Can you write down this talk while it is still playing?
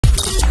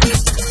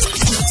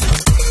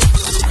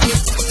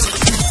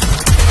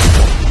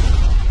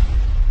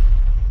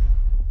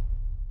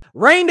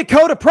Rain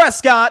Dakota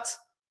Prescott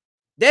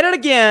did it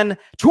again.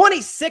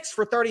 26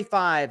 for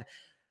 35.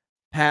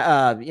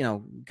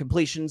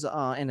 Completions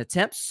and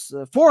attempts.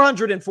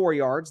 404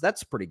 yards.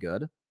 That's pretty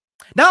good.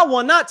 Not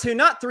 1, not 2,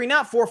 not 3,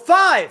 not 4,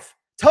 5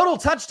 total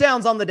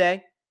touchdowns on the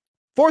day.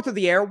 4 through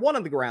the air, 1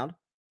 on the ground.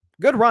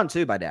 Good run,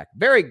 too, by Dak.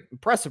 Very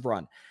impressive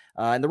run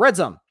in the red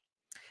zone.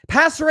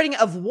 Passer rating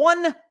of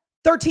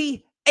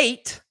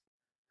 138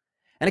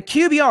 and a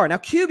QBR. Now,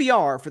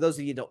 QBR, for those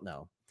of you who don't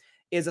know,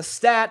 is a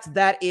stat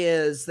that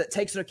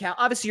takes into account,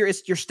 obviously,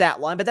 it's your stat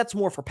line, but that's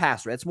more for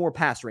pass rate. It's more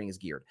pass rating is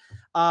geared.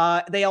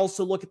 They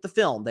also look at the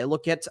film. They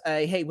look at,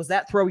 hey, was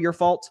that throw your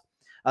fault?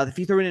 If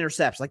you threw an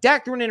interception. Like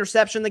Dak threw an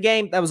interception in the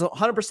game, that was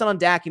 100% on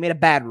Dak. He made a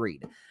bad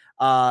read.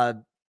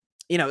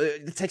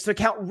 It takes into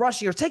account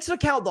rushing, or takes into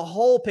account the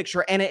whole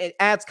picture, and it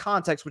adds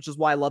context, which is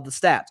why I love the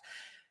stats.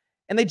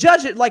 And they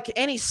judge it like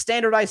any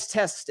standardized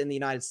test in the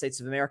United States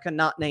of America,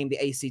 not named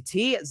the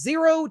ACT,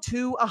 0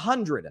 to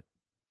 100.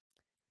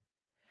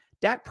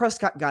 Dak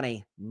Prescott got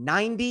a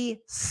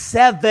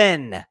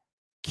 97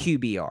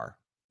 QBR.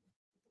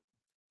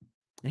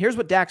 And here's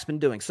what Dak's been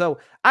doing. So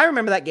I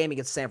remember that game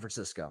against San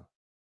Francisco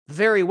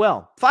very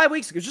well. 5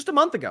 weeks ago, just a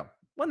month ago.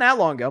 Wasn't that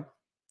long ago.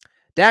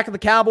 Dak and the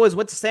Cowboys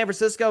went to San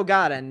Francisco,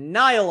 got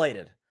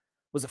annihilated.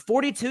 Was it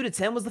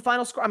 42-10 was the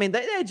final score? I mean,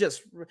 the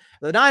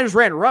Niners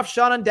ran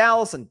roughshod on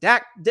Dallas, and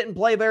Dak didn't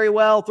play very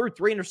well, threw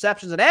 3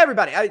 interceptions, and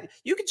everybody,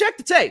 you can check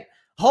the tape.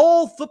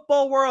 Whole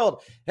football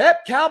world.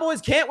 Yep,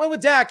 Cowboys can't win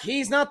with Dak.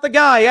 He's not the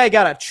guy. They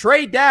got to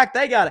trade Dak.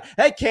 They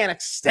can't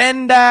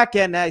extend Dak.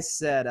 And I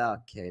said,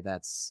 okay,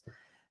 that's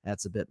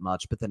a bit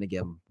much. But then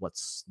again,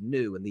 what's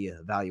new in the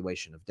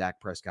evaluation of Dak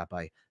Prescott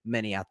by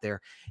many out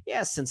there?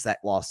 Yeah, since that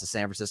loss to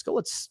San Francisco,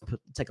 let's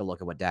take a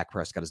look at what Dak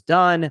Prescott has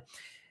done.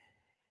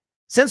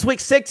 Since week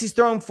 6, he's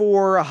thrown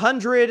for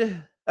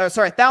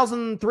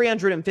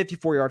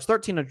 1,354 yards,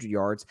 1,300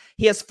 yards.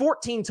 He has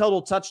 14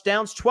 total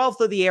touchdowns, 12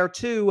 through the air,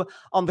 2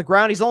 on the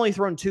ground. He's only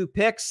thrown 2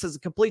 picks, has a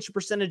completion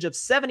percentage of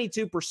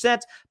 72%,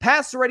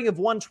 passer rating of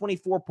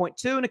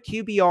 124.2, and a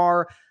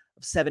QBR of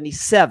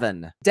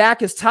 77.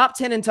 Dak is top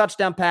 10 in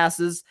touchdown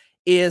passes,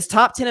 is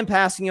top 10 in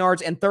passing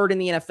yards, and 3rd in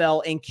the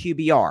NFL in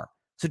QBR.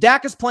 So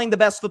Dak is playing the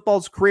best football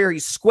of his career.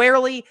 He's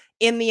squarely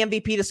in the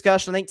MVP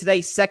discussion. I think today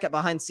he's second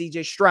behind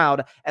C.J.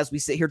 Stroud as we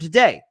sit here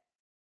today.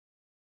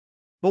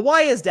 But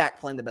why is Dak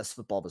playing the best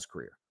football of his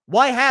career?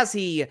 Why has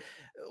he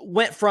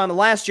went from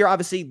last year,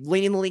 obviously,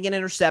 leading the league in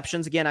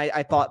interceptions? Again,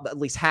 I thought at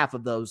least half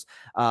of those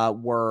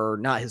were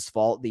not his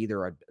fault.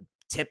 Either a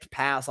tipped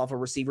pass off a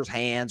receiver's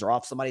hands or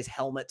off somebody's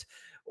helmet,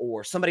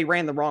 or somebody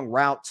ran the wrong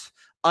route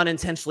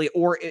unintentionally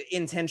or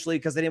intentionally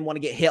because they didn't want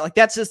to get hit. Like,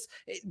 that's just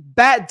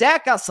bad.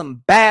 Dak got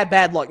some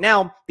bad luck.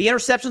 Now, the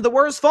interceptions that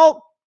were his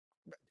fault,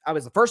 I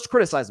was the first to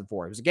criticize him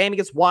for. It was a game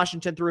against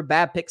Washington, threw a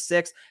bad pick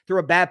 6, threw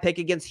a bad pick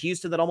against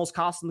Houston that almost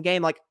cost him the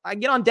game. Like, I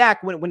get on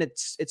Dak when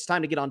it's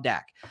time to get on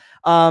Dak.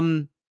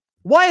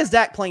 Why is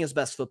Dak playing his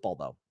best football,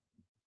 though?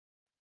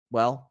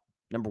 Well,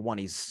 number one,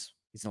 he's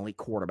an elite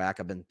quarterback.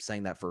 I've been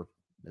saying that for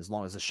as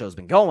long as the show's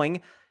been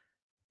going.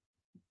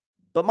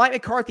 But Mike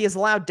McCarthy has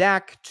allowed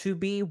Dak to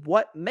be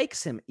what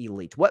makes him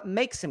elite, what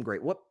makes him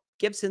great, what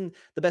gives him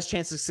the best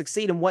chance to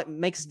succeed, and what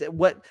makes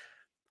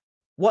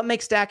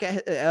Dak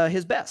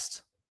his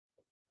best.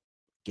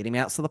 Getting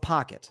him out to the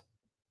pocket,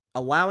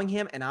 allowing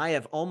him, and I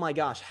have, oh my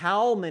gosh,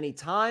 how many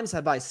times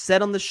have I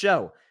said on the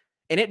show,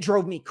 and it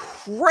drove me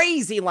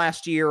crazy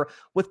last year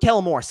with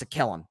Kellen Moore. I said,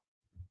 Kellen,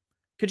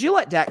 could you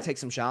let Dak take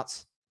some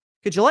shots?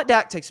 Could you let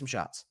Dak take some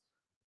shots?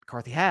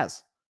 McCarthy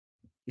has.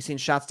 You've seen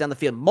shots down the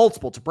field,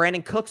 multiple, to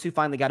Brandon Cooks, who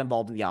finally got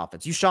involved in the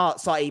offense. You saw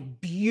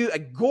a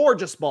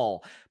gorgeous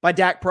ball by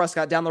Dak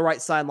Prescott down the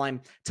right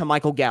sideline to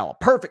Michael Gallup.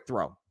 Perfect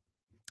throw.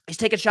 He's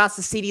taken shots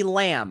to CeeDee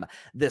Lamb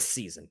this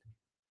season.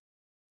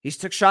 He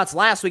took shots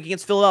last week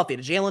against Philadelphia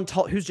to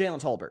who's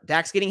Jalen Tolbert.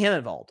 Dak's getting him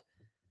involved.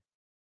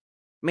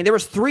 I mean, there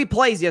was 3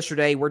 plays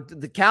yesterday where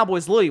the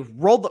Cowboys literally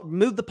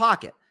moved the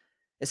pocket.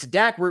 They said,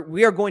 Dak,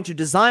 we are going to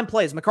design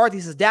plays. McCarthy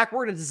says, Dak,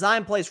 we're going to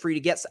design plays for you to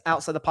get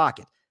outside the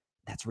pocket.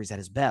 That's where he's at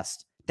his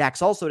best.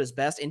 Dak's also at his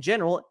best in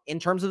general in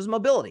terms of his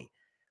mobility.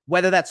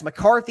 Whether that's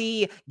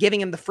McCarthy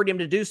giving him the freedom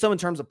to do so in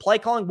terms of play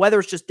calling, whether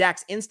it's just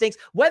Dak's instincts,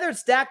 whether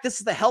it's Dak, this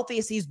is the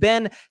healthiest he's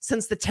been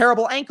since the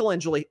terrible ankle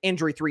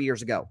injury 3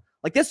 years ago.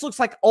 Like, this looks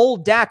like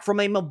old Dak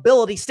from a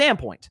mobility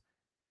standpoint.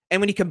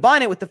 And when you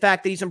combine it with the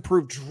fact that he's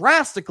improved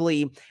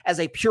drastically as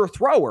a pure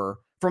thrower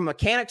from a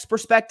mechanics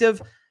perspective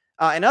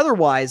and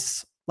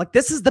otherwise, like,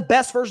 this is the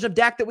best version of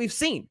Dak that we've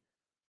seen.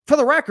 For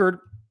the record,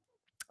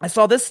 I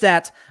saw this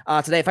stat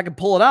today. If I can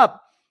pull it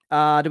up.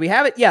 Do we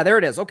have it? Yeah, there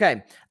it is.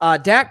 Okay.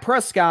 Dak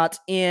Prescott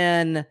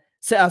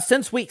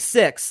since week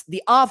 6,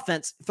 the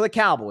offense for the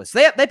Cowboys,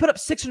 they put up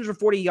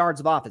 640 yards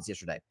of offense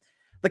yesterday.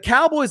 The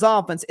Cowboys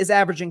offense is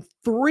averaging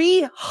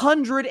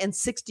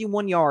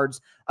 361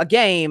 yards a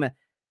game.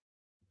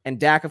 And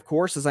Dak, of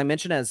course, as I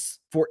mentioned, has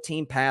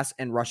 14 pass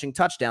and rushing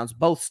touchdowns.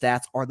 Both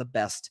stats are the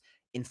best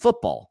in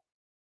football.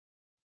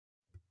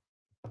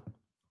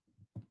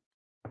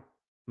 I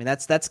mean,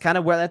 that's kind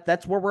of where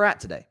that's where we're at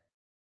today.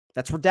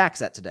 That's where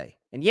Dak's at today.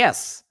 And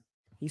yes,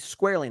 He's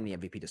squarely in the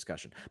MVP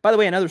discussion. By the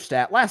way, another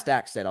stat, last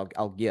Dak stat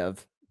I'll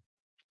give.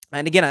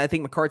 And again, I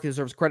think McCarthy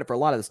deserves credit for a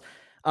lot of this.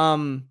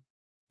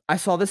 I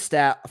saw this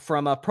stat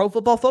from Pro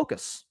Football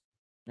Focus.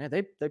 Yeah,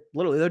 they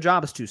literally, their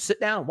job is to sit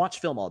down and watch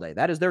film all day.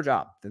 That is their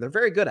job. They're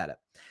very good at it.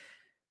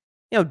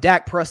 You know,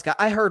 Dak Prescott,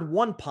 I heard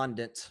one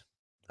pundit,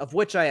 of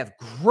which I have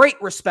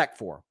great respect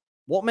for.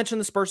 Won't mention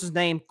this person's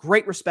name.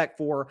 Great respect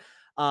for.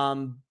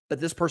 But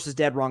this person's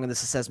dead wrong in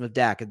this assessment of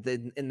Dak.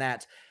 In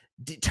that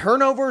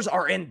turnovers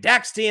are in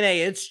Dak's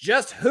DNA. It's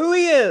just who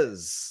he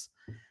is.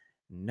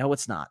 No,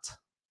 it's not.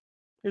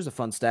 Here's a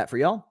fun stat for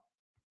y'all.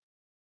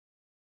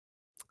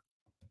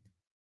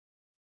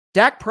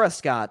 Dak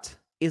Prescott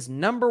is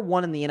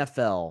 #1 in the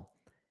NFL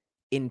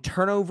in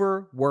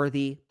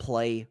turnover-worthy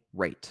play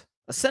rate.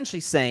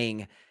 Essentially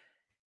saying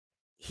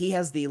he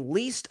has the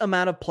least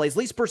amount of plays,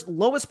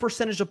 lowest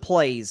percentage of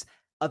plays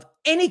of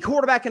any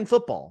quarterback in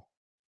football.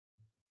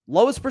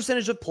 Lowest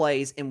percentage of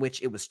plays in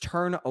which it was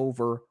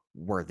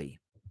turnover-worthy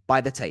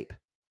by the tape.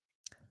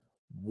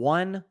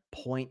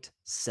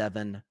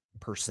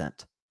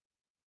 1.7%.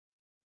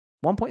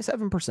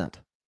 1.7%.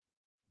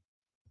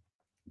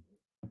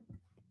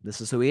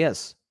 This is who he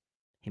is.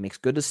 He makes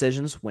good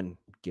decisions when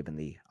given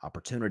the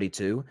opportunity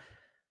to.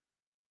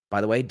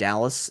 By the way,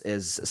 Dallas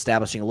is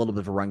establishing a little bit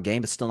of a run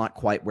game, but still not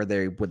quite where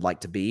they would like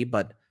to be.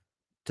 But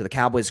to the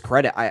Cowboys'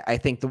 credit, I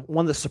think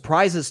one of the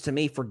surprises to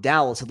me for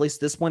Dallas, at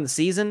least this point in the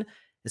season,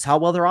 is how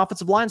well their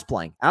offensive line's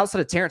playing. Outside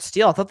of Terrence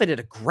Steele, I thought they did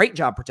a great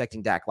job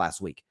protecting Dak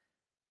last week.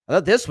 I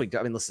thought this week,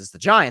 I mean, listen, it's the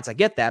Giants, I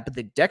get that, but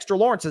the Dexter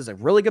Lawrence is a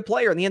really good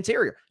player in the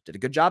interior. Did a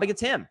good job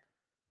against him.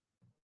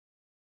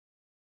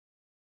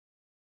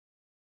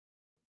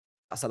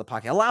 Outside the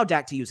pocket, allow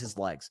Dak to use his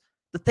legs.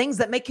 The things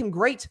that make him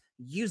great,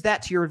 use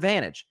that to your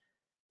advantage.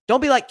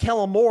 Don't be like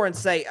Kellen Moore and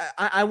say,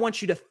 I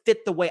want you to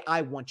fit the way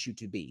I want you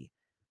to be.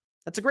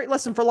 That's a great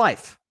lesson for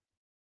life.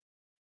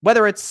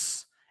 Whether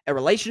it's a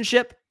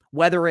relationship,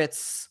 whether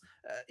it's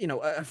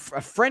a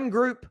friend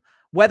group,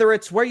 whether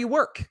it's where you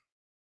work.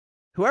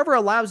 Whoever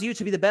allows you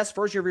to be the best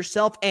version of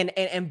yourself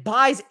and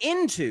buys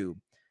into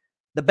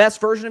the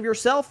best version of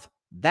yourself,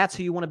 that's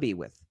who you want to be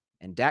with.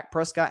 And Dak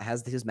Prescott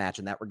has his match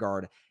in that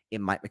regard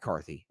in Mike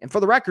McCarthy. And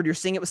for the record, you're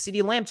seeing it with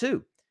CeeDee Lamb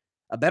too.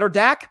 A better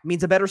Dak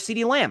means a better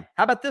CeeDee Lamb.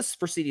 How about this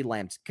for CeeDee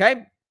Lamb?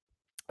 Okay.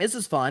 This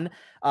is fun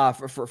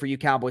for you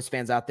Cowboys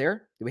fans out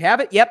there. Do we have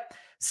it? Yep.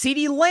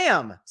 CeeDee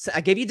Lamb.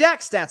 I gave you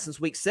Dak stats since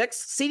week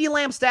 6. CeeDee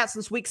Lamb stats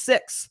since week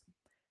 6.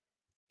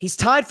 He's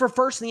tied for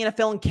first in the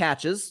NFL in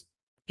catches.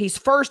 He's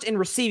first in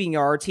receiving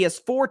yards. He has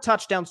 4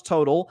 touchdowns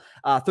total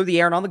through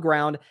the air and on the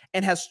ground,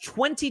 and has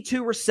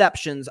 22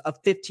 receptions of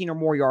 15 or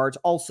more yards,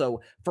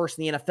 also first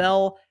in the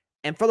NFL.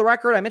 And for the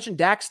record, I mentioned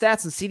Dak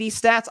stats and CD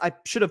stats. I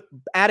should have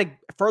added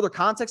further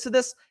context to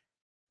this.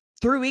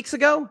 3 weeks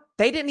ago,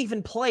 they didn't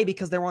even play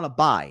because they were on a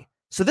bye.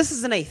 So this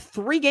is in a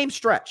 3-game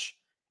stretch,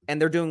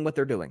 and they're doing what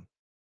they're doing.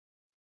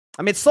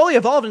 I mean, it's slowly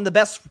evolved into the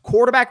best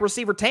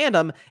quarterback-receiver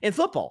tandem in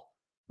football.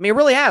 I mean, it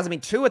really has. I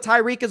mean, Tua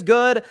Tyreek is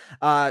good.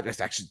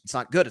 It's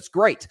not good. It's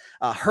great.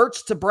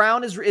 Hurts to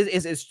Brown is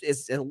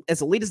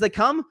as elite as they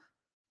come.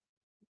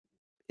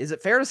 Is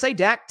it fair to say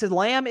Dak to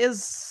Lamb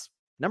is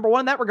 #1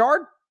 in that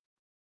regard?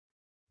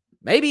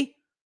 Maybe.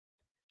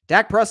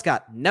 Dak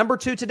Prescott,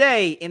 #2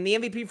 today in the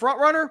MVP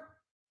frontrunner,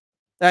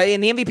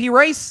 in the MVP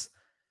race.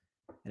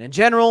 And in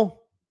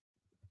general,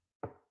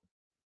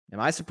 am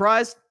I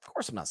surprised? Of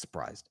course I'm not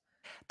surprised.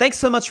 Thanks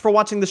so much for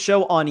watching the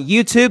show on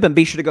YouTube, and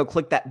be sure to go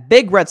click that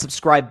big red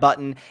subscribe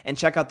button and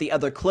check out the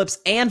other clips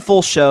and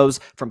full shows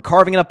from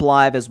Carving It Up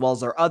Live, as well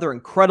as our other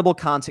incredible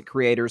content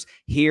creators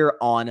here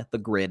on the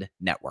Grid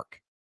Network.